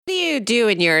do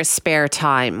in your spare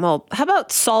time? Well, how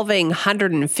about solving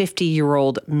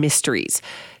 150-year-old mysteries?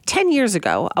 10 years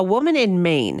ago, a woman in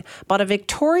Maine bought a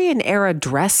Victorian-era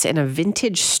dress in a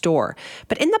vintage store.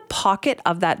 But in the pocket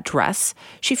of that dress,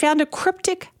 she found a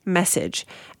cryptic message.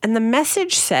 And the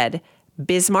message said,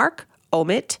 Bismarck,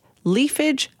 omit,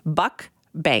 leafage, buck,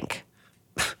 bank.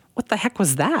 What the heck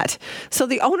was that? So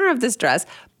the owner of this dress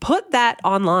put that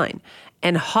online.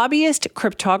 And hobbyist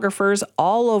cryptographers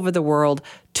all over the world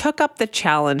took up the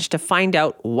challenge to find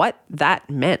out what that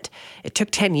meant. It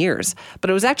took 10 years, but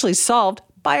it was actually solved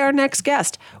by our next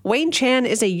guest. Wayne Chan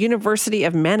is a University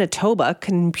of Manitoba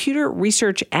computer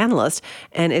research analyst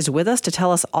and is with us to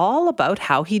tell us all about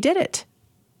how he did it.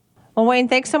 Well, Wayne,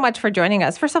 thanks so much for joining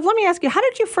us. First off, let me ask you, how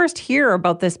did you first hear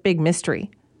about this big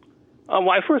mystery? Well,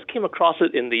 I first came across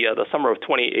it in the summer of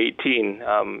 2018.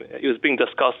 It was being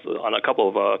discussed on a couple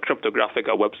of cryptographic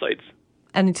websites.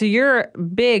 And so you're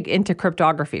big into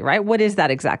cryptography, right? What is that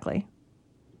exactly?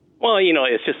 Well,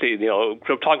 it's just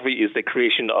cryptography is the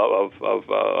creation of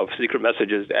secret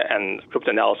messages, and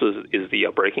cryptanalysis is the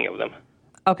breaking of them.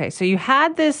 Okay, so you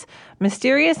had this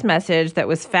mysterious message that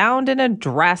was found in a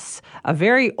dress, a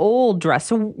very old dress.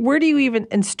 So where do you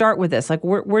even start with this? Like,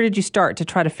 where did you start to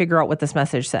try to figure out what this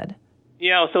message said?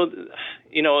 Yeah, so,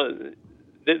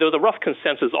 there was a rough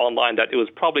consensus online that it was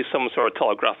probably some sort of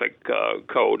telegraphic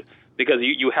code, because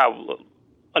you have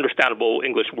understandable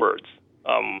English words.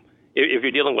 If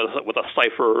you're dealing with a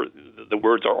cipher, the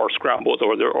words are scrambled,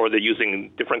 or they're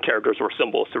using different characters or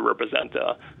symbols to represent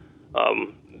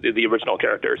the original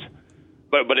characters.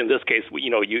 But in this case,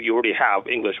 you already have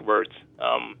English words.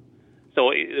 So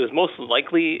it was most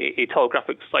likely a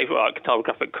telegraphic cipher,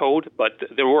 telegraphic code, but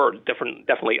there were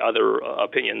definitely other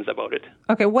opinions about it.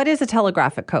 Okay, what is a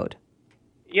telegraphic code?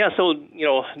 Yeah, so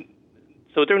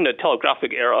during the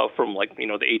telegraphic era, from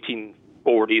the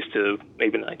 1840s to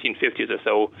maybe the 1950s or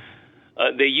so,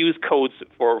 they used codes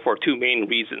for two main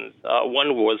reasons.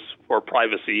 One was for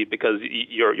privacy, because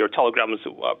your telegrams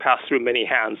pass through many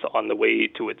hands on the way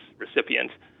to its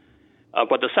recipient.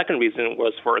 But the second reason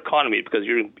was for economy, because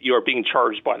you are being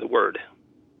charged by the word,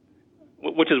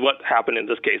 which is what happened in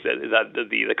this case. That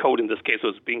the code in this case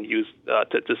was being used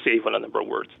to save on a number of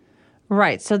words.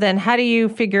 Right. So then, how do you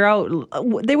figure out?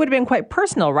 They would have been quite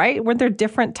personal, right? Weren't there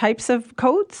different types of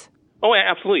codes? Oh, yeah,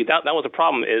 absolutely. That was a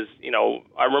problem.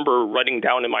 I remember writing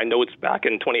down in my notes back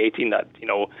in 2018 that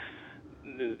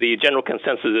the general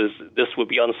consensus is this would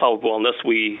be unsolvable unless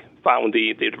we found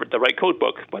the right code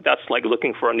book. But that's like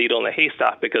looking for a needle in a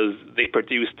haystack, because they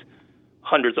produced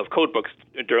hundreds of code books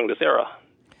during this era.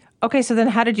 Okay, so then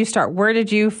how did you start? Where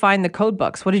did you find the code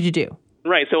books? What did you do?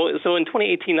 Right. So in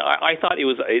 2018, I thought it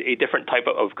was a different type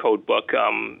of code book.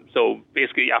 So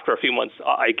basically, after a few months,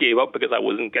 I gave up because I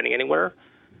wasn't getting anywhere.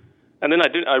 And then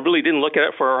I really didn't look at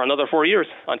it for another 4 years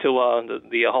until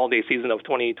the holiday season of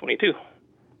 2022.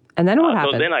 And then what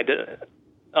happened? So then I did.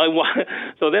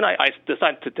 So then I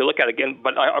decided to look at it again,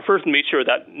 but I first made sure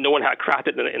that no one had cracked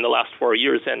it in the last 4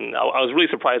 years, and I was really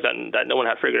surprised that no one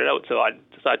had figured it out. So I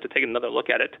decided to take another look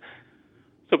at it.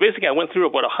 So basically, I went through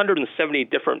about 170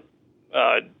 different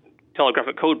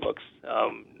telegraphic code books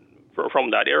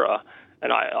from that era,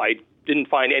 and I didn't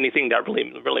find anything that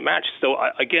really matched. So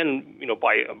again,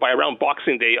 by around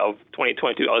Boxing Day of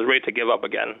 2022, I was ready to give up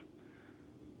again.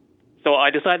 So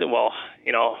I decided,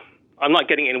 I'm not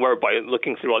getting anywhere by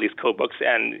looking through all these code books,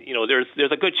 and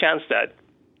there's a good chance that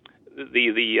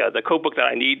the code book that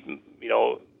I need,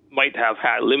 might have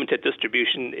had limited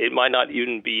distribution. It might not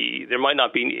even be there might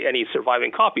not be any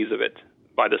surviving copies of it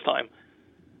by this time.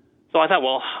 So I thought,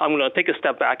 I'm going to take a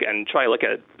step back and try to look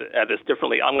at this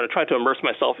differently. I'm going to try to immerse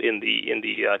myself in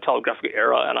the telegraphic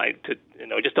era, and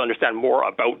just to understand more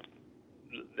about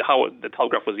how the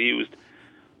telegraph was used.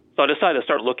 So I decided to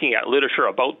start looking at literature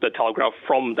about the telegraph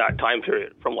from that time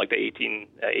period, from like the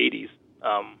 1880s.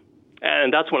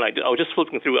 And that's when I was just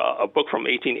flipping through a book from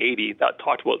 1880 that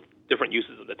talked about different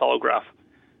uses of the telegraph.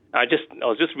 I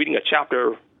was just reading a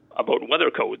chapter about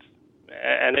weather codes,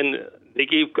 and then they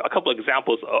gave a couple of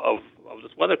examples of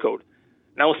this weather code.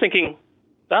 And I was thinking,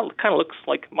 that kind of looks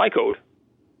like my code.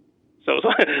 So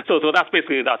that's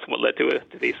what led to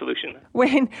today's solution.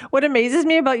 Wayne, what amazes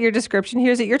me about your description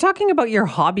here is that you're talking about your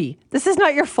hobby. This is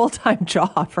not your full-time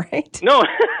job, right? No.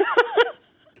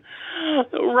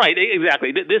 Right,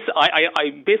 exactly.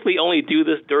 I basically only do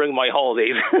this during my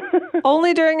holidays.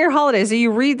 Only during your holidays. So you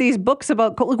read these books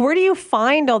about, where do you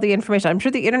find all the information? I'm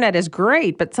sure the internet is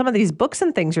great, but some of these books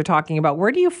and things you're talking about,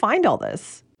 where do you find all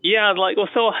this? Yeah,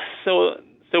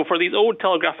 so for these old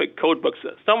telegraphic code books,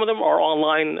 some of them are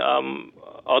online,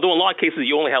 although in a lot of cases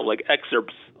you only have like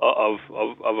excerpts of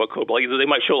a code book. Like they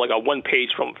might show like a one page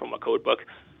from a code book.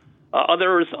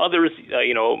 Others,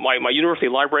 my university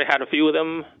library had a few of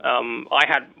them. I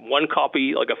had one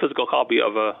copy, like a physical copy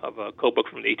of a code book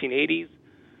from the 1880s.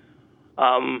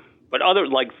 But other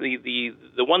like the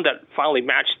one that finally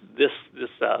matched this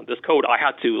code, I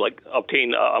had to like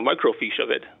obtain a microfiche of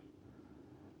it.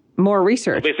 More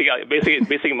research. So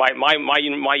basically,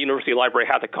 my university library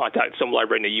had to contact some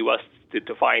library in the U.S.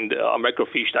 to find a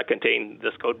microfiche that contained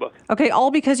this code book. Okay,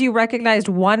 all because you recognized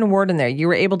one word in there. You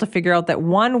were able to figure out that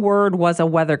one word was a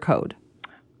weather code.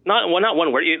 Not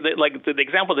one word. Like the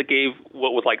example they gave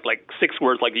was like 6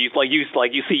 words, like you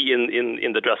see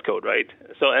in the dress code, right?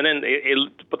 So and then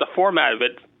but the format of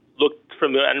it looked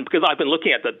familiar, and because I've been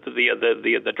looking at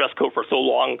the dress code for so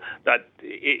long that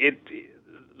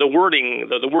the wording,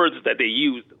 the words that they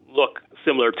used look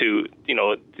similar to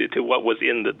what was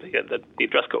in the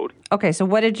dress code. Okay, so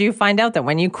what did you find out then?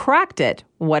 When you cracked it,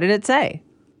 what did it say?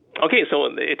 Okay, so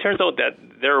it turns out that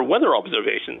there are weather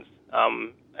observations,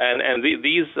 and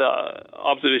these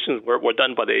observations were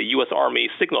done by the U.S. Army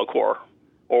Signal Corps,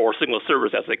 or Signal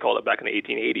Service as they called it back in the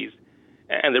 1880s.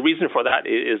 And the reason for that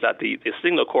is that the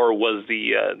Signal Corps was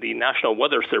the National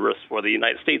Weather Service for the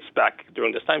United States back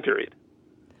during this time period.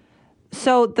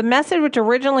 So the message, which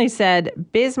originally said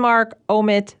Bismarck,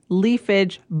 omit,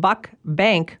 leafage, buck,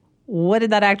 bank, what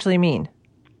did that actually mean?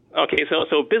 Okay,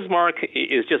 so Bismarck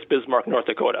is just Bismarck, North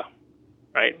Dakota,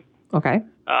 right? Okay.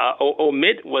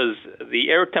 Omit was the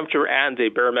air temperature and the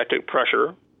barometric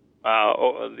pressure.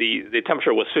 The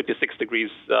temperature was 56 degrees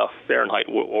Fahrenheit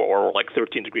or like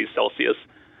 13 degrees Celsius.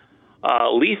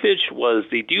 Leafage was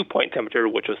the dew point temperature,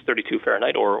 which was 32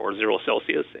 Fahrenheit or 0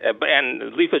 Celsius.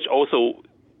 And leafage also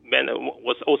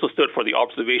stood for the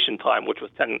observation time, which was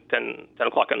 10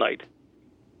 o'clock at night.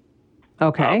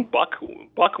 Okay. Buck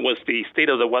was the state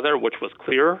of the weather, which was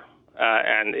clear,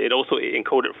 and it also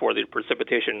encoded for the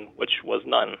precipitation, which was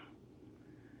none.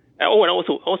 And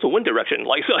also wind direction.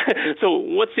 Like so,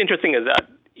 what's interesting is that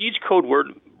each code word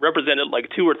represented like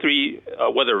 2 or 3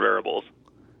 weather variables,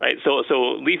 right? So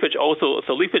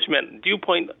leafage meant dew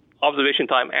point, observation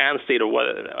time, and state of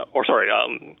weather.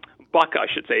 Buck, I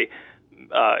should say.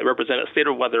 It represented state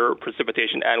of weather,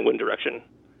 precipitation, and wind direction.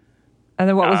 And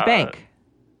then what was bank?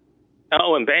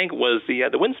 And bank was the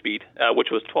wind speed, which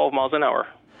was 12 miles an hour.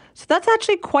 So that's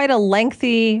actually quite a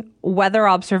lengthy weather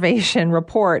observation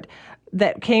report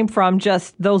that came from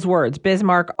just those words: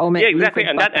 Bismarck, omit. Yeah, exactly,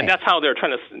 leafage, and that's how they're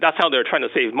trying to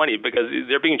save money, because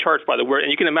they're being charged by the word.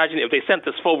 And you can imagine if they sent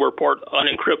this full report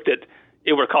unencrypted,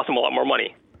 it would cost them a lot more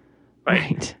money,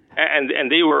 right? And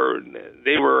they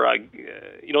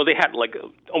had like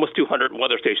almost 200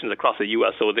 weather stations across the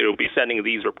U.S., so they would be sending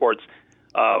these reports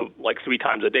like 3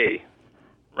 times a day.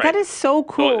 Right? That is so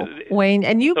cool, Wayne.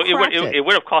 And you cracked it. It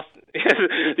would have cost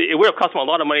them a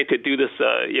lot of money to do this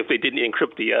if they didn't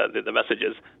encrypt the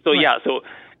messages. So right.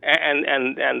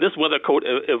 And this weather code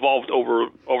evolved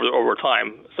over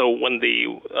time. So when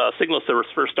the Signal Service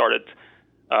first started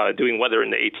doing weather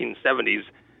in the 1870s,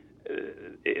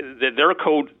 their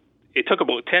code, it took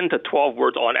about 10 to 12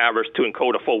 words on average to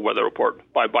encode a full weather report.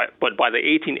 But by the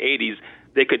 1880s,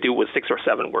 they could do it with 6 or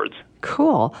 7 words.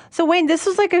 Cool. So, Wayne, this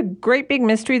was like a great big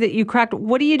mystery that you cracked.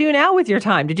 What do you do now with your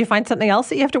time? Did you find something else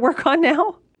that you have to work on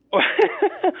now?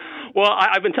 Well,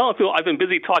 I've been telling people I've been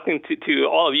busy talking to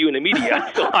all of you in the media,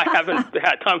 so I haven't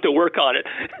had time to work on it.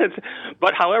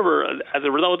 But however, as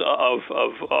a result of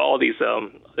all these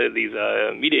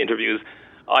media interviews,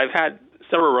 I've had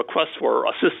several requests for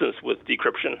assistance with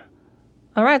decryption.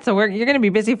 All right, so you're going to be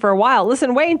busy for a while.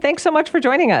 Listen, Wayne, thanks so much for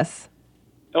joining us.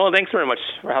 Oh, thanks very much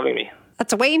for having me.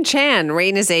 That's Wayne Chan.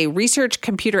 Wayne is a research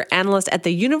computer analyst at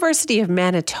the University of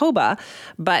Manitoba,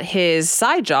 but his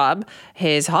side job,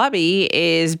 his hobby,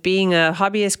 is being a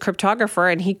hobbyist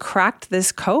cryptographer, and he cracked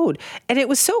this code. And it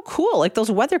was so cool. Like,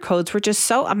 those weather codes were just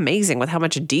so amazing with how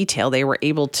much detail they were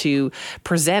able to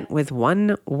present with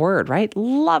one word, right?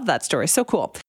 Love that story. So cool.